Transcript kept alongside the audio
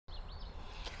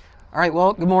All right,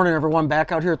 well, good morning, everyone.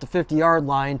 Back out here at the 50-yard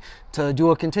line to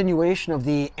do a continuation of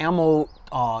the ammo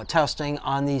testing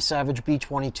on the Savage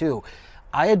B22.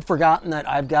 I had forgotten that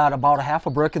I've got about a half a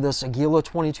brick of this Aguila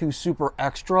 22 Super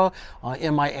Extra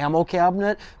in my ammo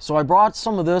cabinet, so I brought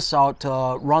some of this out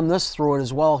to run this through it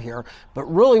as well here. But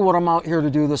really what I'm out here to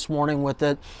do this morning with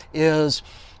it is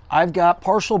I've got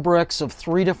partial bricks of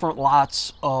 3 different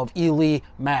lots of Ely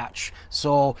match.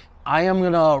 So I am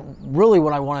gonna, really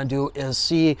what I wanna do is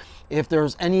see if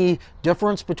there's any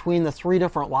difference between the 3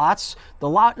 different lots. The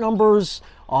lot numbers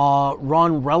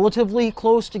run relatively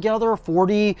close together,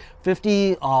 40,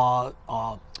 50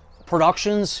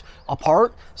 productions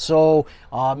apart. So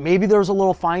maybe there's a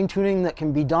little fine tuning that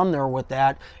can be done there with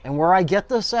that. And where I get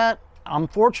this at, I'm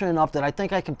fortunate enough that I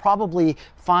think I can probably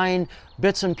find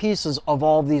bits and pieces of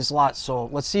all of these lots. So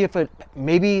let's see if it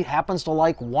maybe happens to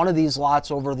like one of these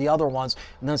lots over the other ones,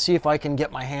 and then see if I can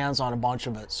get my hands on a bunch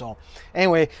of it. So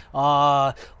anyway,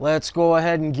 let's go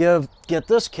ahead and get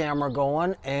this camera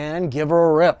going and give her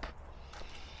a rip.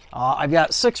 I've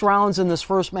got 6 rounds in this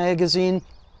first magazine.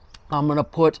 I'm gonna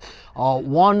put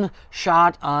 1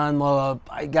 shot on the,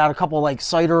 I got a couple like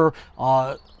cider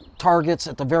targets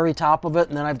at the very top of it,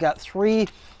 and then I've got 3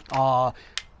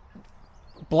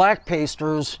 black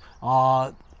pasters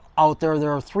out there.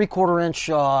 They're 3/4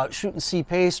 inch shoot and see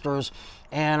pasters,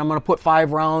 and I'm going to put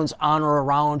 5 rounds on or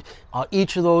around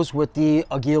each of those with the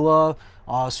Aguila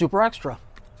Super Extra.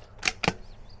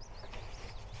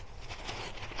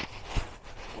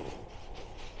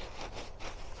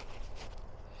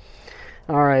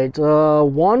 All right,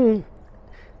 1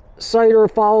 cider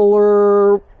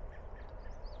fowler,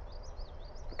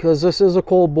 because this is a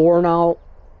cold bore now.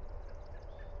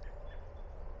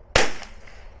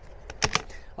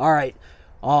 All right,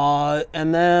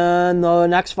 and then the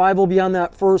next 5 will be on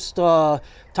that first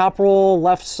top roll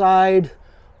left side,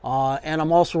 and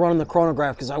I'm also running the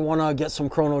chronograph because I want to get some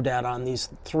chrono data on these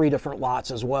 3 different lots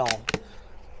as well.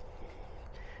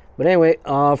 But anyway,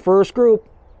 first group.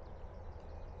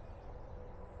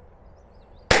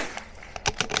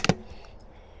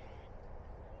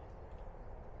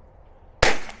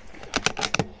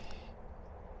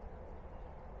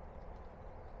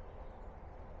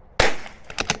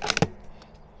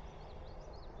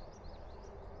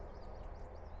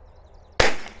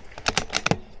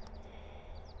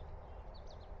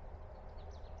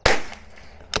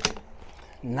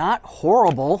 Not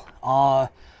horrible,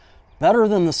 better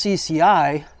than the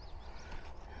CCI.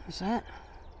 Is that?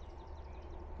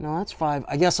 No, that's 5.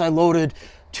 I guess I loaded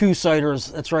 2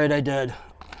 ciders. That's right, I did.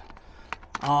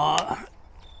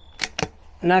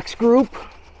 Next group.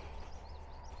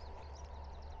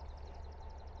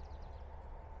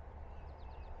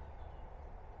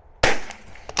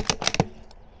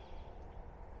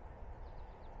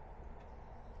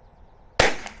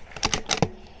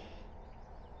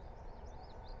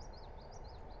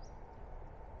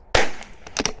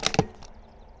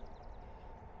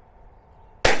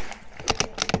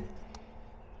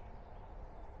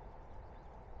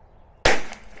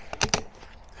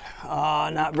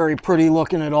 Not very pretty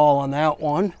looking at all on that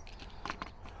one.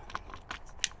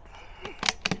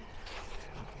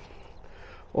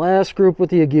 Last group with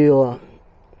the Aguila.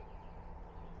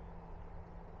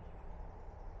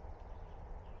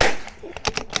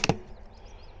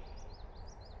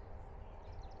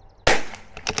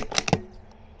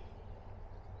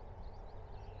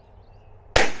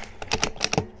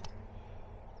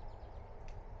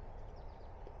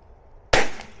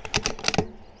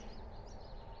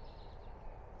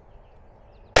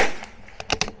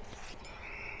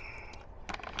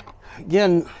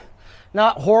 Again,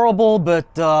 not horrible, but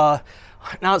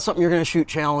not something you're going to shoot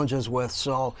challenges with.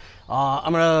 So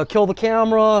I'm going to kill the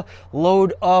camera,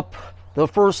 load up the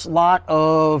first lot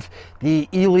of the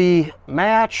Ely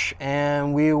match,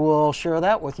 and we will share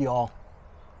that with you all.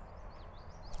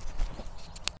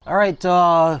 All right,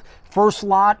 first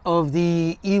lot of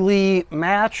the Ely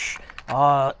match,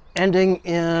 ending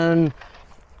in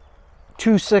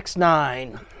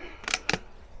 269.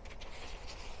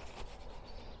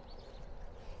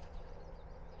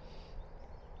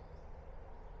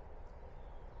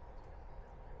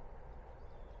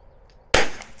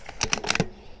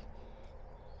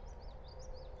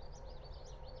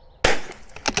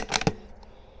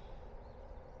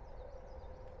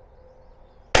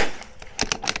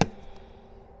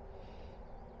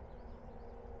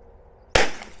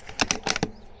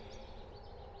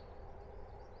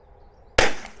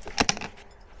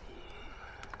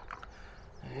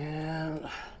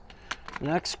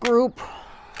 Next group.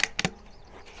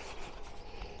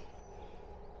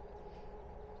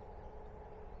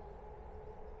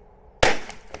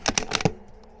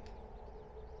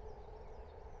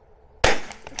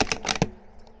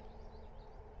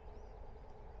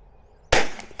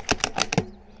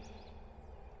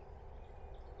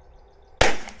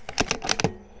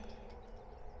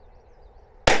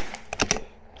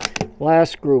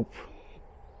 Last group.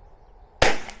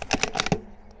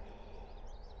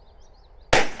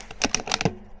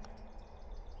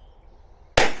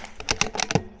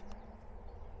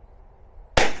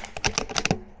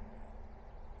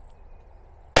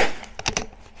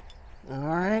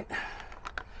 Alright,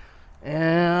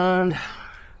 and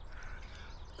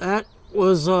that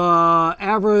was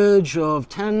average of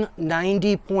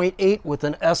 1090.8 with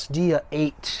an SD of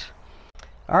 8.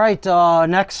 Alright,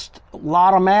 next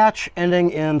lotto match ending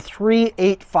in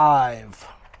 385.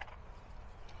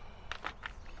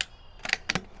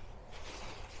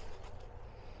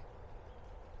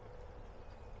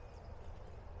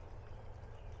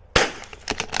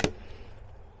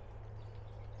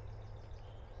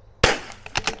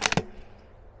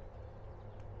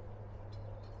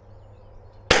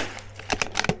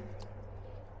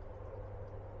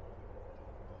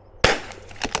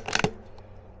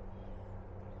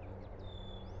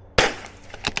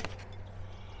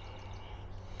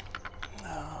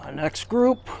 Next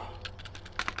group.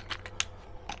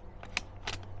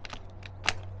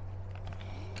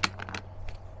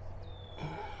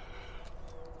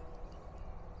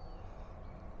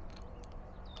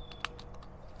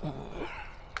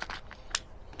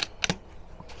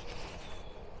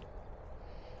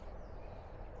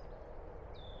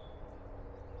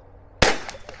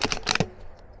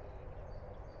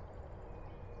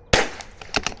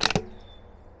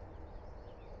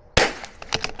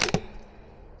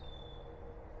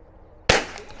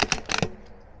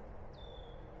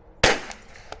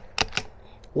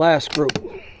 Last group.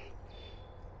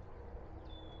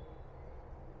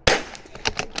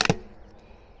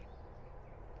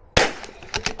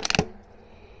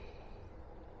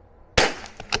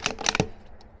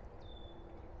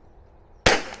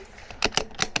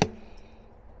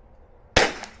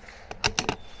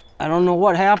 I don't know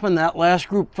what happened. That last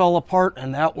group fell apart,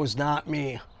 and that was not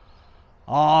me.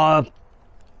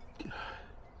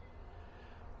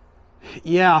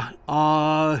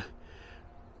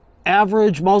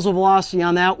 Average muzzle velocity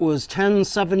on that was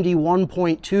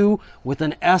 1071.2 with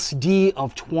an SD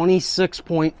of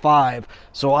 26.5.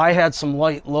 So I had some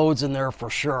light loads in there for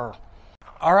sure.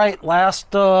 All right,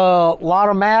 last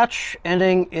lotto match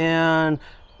ending in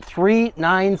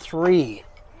 393.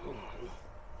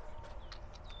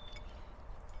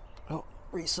 Oh,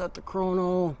 reset the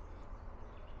chrono.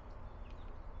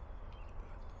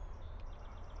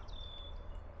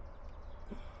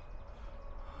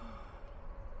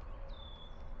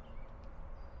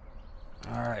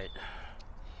 All right.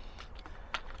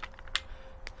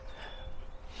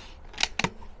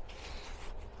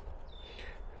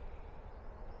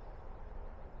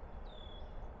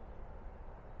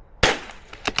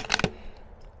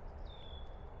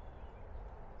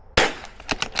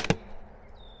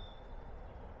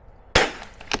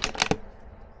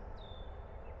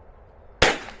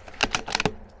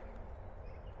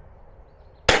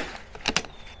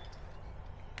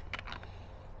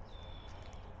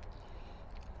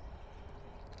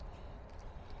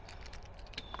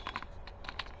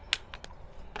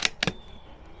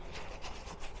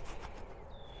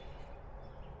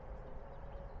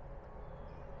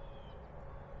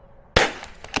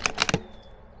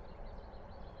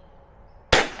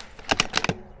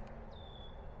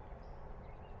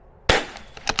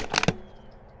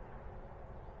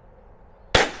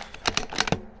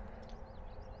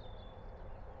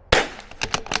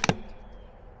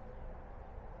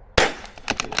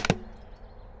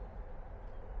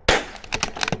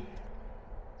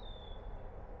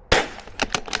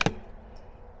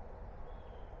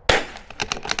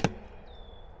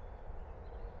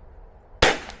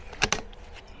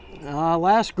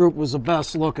 Last group was the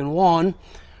best looking one,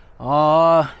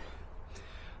 and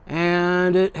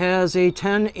it has a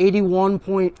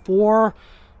 1081.4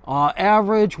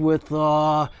 average with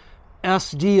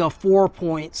SD of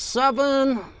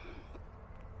 4.7.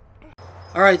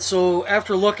 All right, so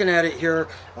after looking at it here,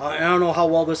 I don't know how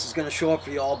well this is going to show up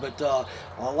for y'all, but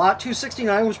lot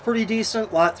 269 was pretty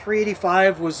decent. Lot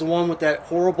 385 was the one with that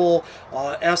horrible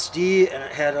SD, and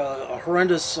it had a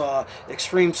horrendous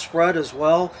extreme spread as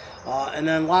well. And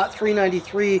then lot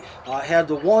 393 had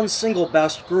the one single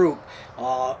best group.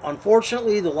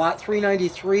 Unfortunately, the lot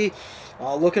 393,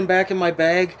 looking back in my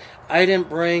bag, I didn't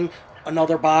bring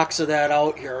another box of that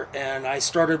out here, and I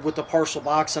started with the partial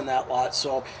box on that lot,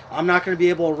 so I'm not going to be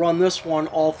able to run this one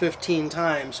all 15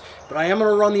 times, but I am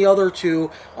going to run the other two,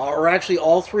 or actually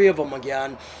all three of them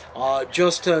again,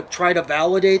 just to try to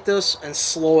validate this and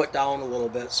slow it down a little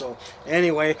bit. So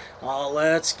anyway,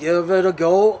 let's give it a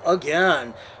go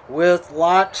again with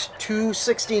lot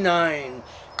 269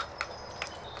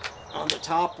 on the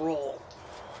top roll.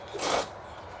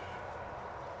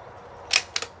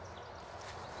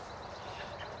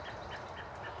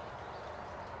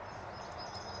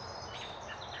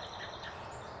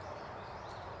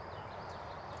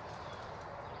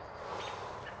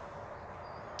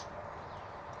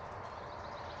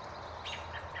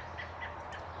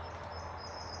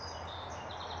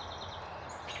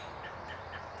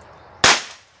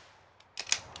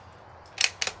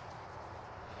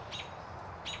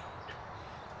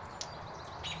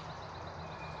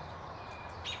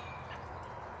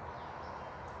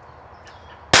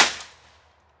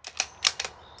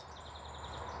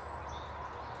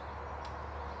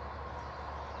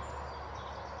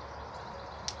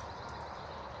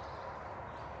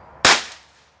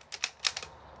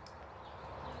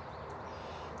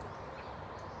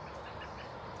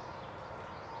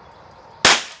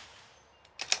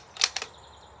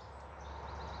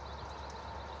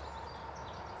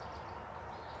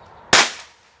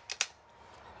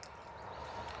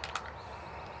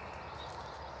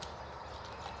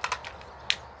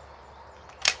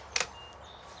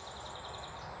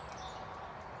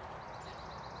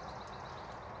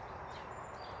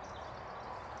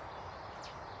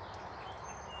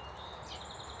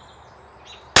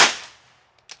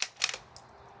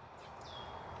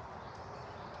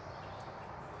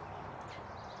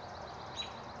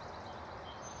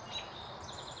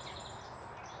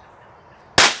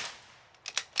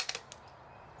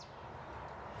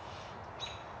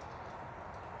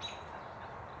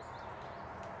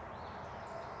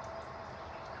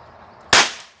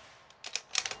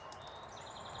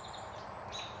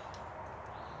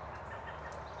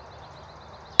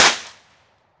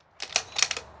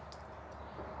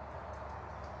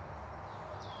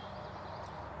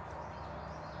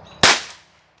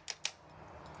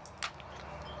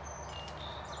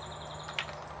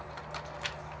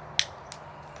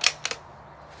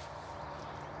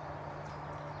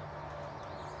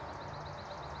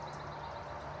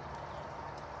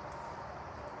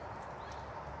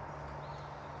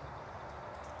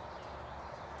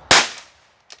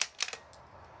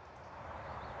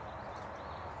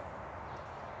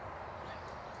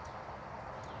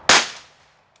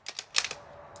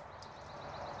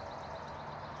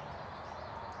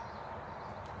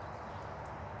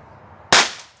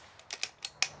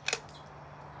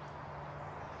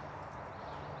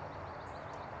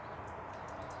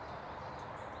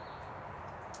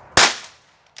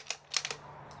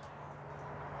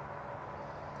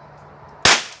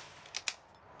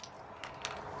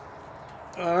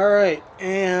 Alright,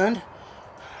 and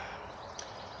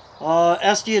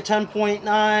SD at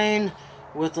 10.9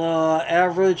 with an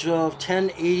average of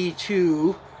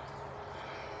 1082.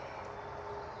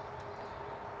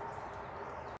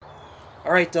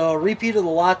 Alright, the repeat of the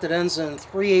lot that ends in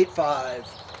 385.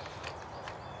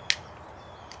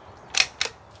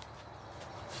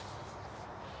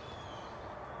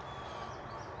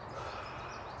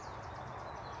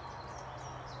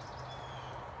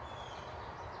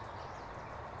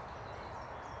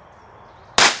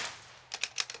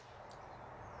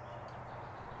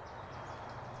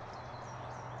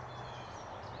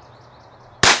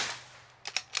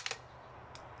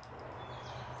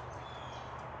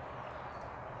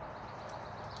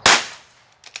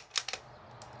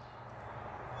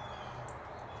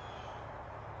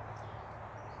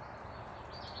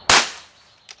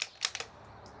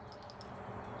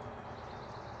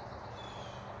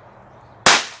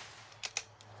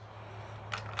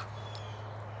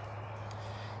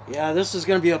 Yeah, this is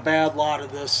going to be a bad lot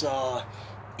of this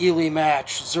Ely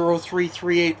match.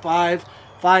 03385.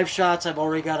 5 shots, I've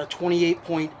already got a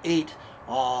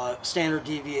 28.8 standard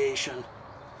deviation.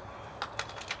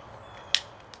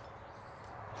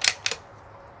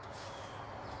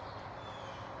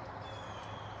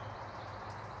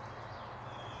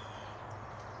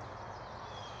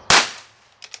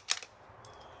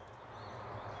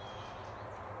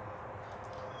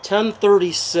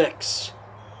 $10.36.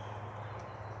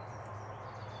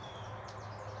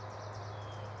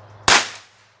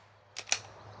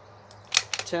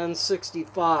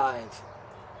 1065,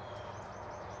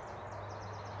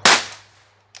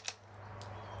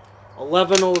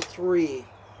 1103,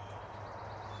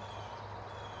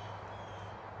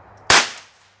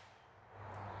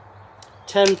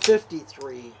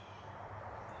 1053,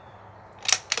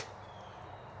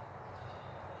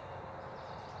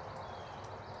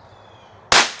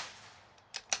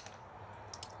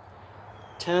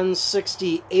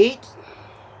 1068, 10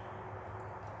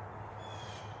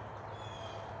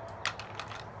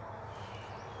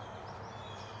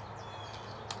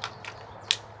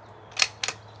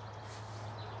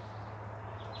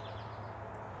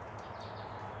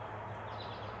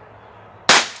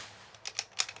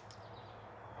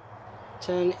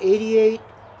 1088,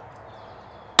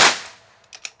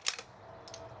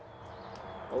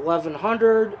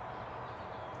 1100,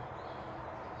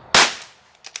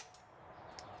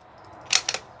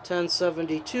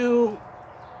 1072,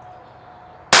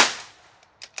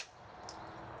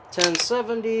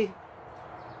 1070,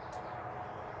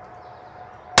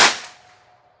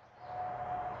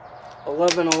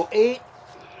 1108.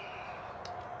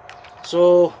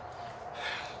 So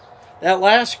that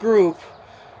last group,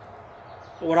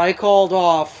 what I called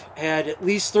off, had at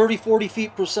least 30-40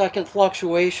 feet per second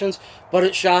fluctuations, but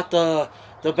it shot the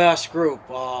best group.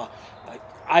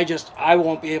 I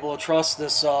won't be able to trust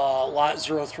this lot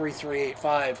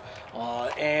 03385,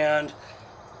 and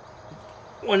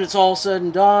when it's all said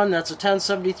and done, that's a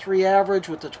 1073 average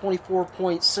with the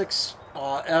 24.6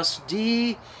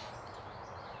 SD,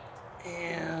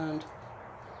 and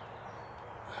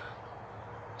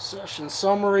session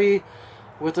summary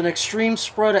with an extreme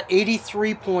spread of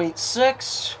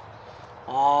 83.6.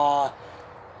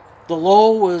 The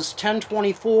low was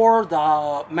 1024,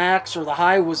 the max or the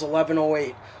high was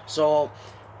 1108. So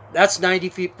that's 90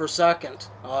 feet per second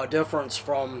difference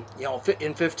from,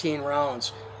 in 15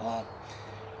 rounds.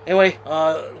 Anyway,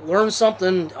 learned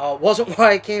something. Wasn't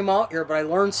why I came out here, but I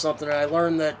learned something. And I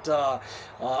learned that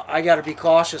I got to be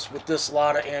cautious with this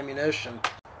lot of ammunition.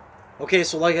 Okay,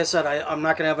 so like I said, I'm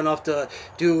not going to have enough to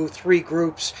do 3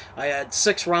 groups. I had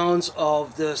 6 rounds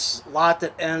of this lot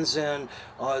that ends in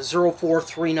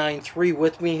 04393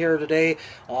 with me here today.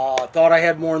 Thought I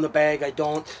had more in the bag. I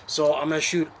don't. So I'm going to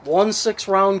shoot 1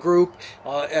 6-round group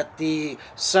at the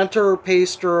center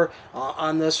paster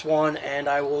on this one, and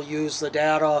I will use the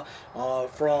data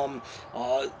from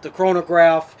the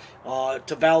chronograph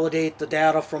to validate the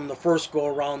data from the first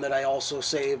go-around that I also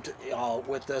saved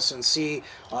with this, and see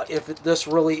if this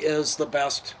really is the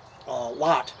best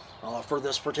lot for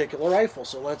this particular rifle.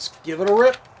 So let's give it a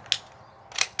rip.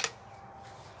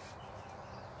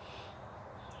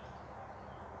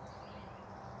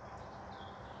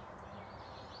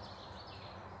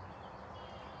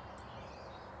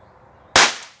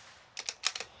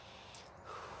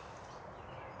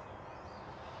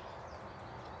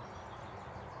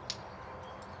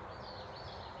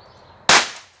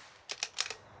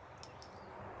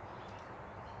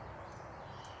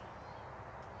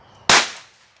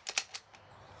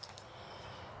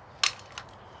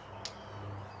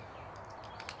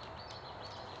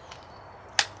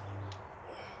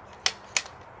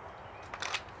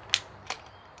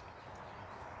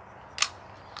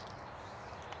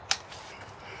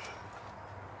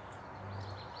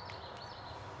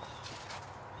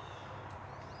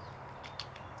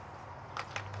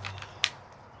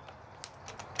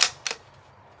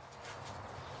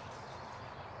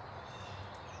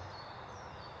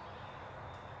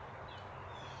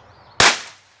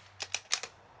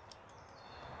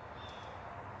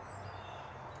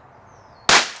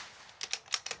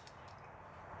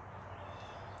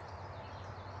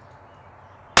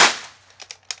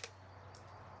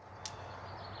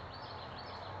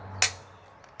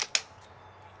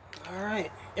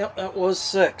 Alright, yep, that was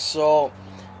 6. So,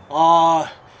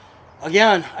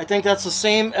 again, I think that's the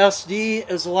same SD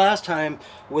as the last time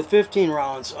with 15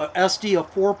 rounds. SD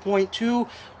of 4.2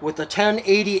 with a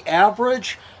 1080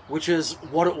 average, which is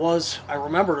what it was. I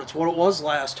remembered it's what it was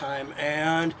last time.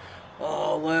 And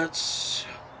let's...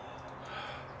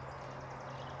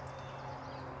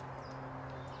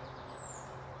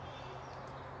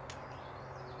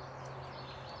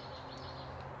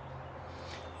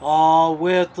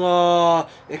 with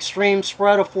extreme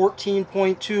spread of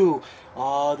 14.2.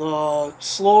 The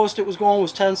slowest it was going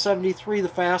was 1073. The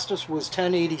fastest was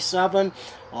 1087.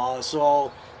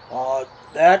 So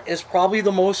that is probably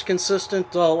the most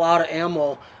consistent lot of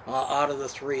ammo out of the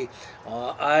 3.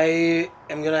 I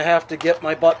am going to have to get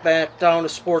my butt back down to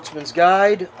Sportsman's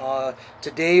Guide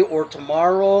today or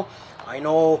tomorrow. I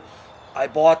know I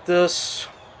bought this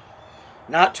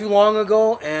not too long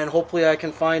ago, and hopefully I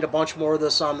can find a bunch more of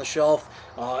this on the shelf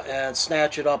and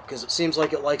snatch it up, because it seems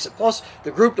like it likes it. Plus,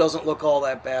 the group doesn't look all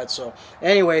that bad. So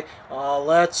anyway,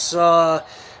 let's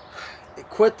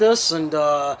quit this, and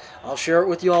I'll share it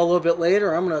with you all a little bit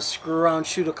later. I'm going to screw around and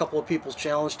shoot a couple of people's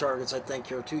challenge targets, I think,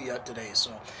 here too yet today.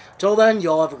 So until then,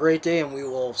 you all have a great day, and we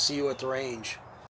will see you at the range.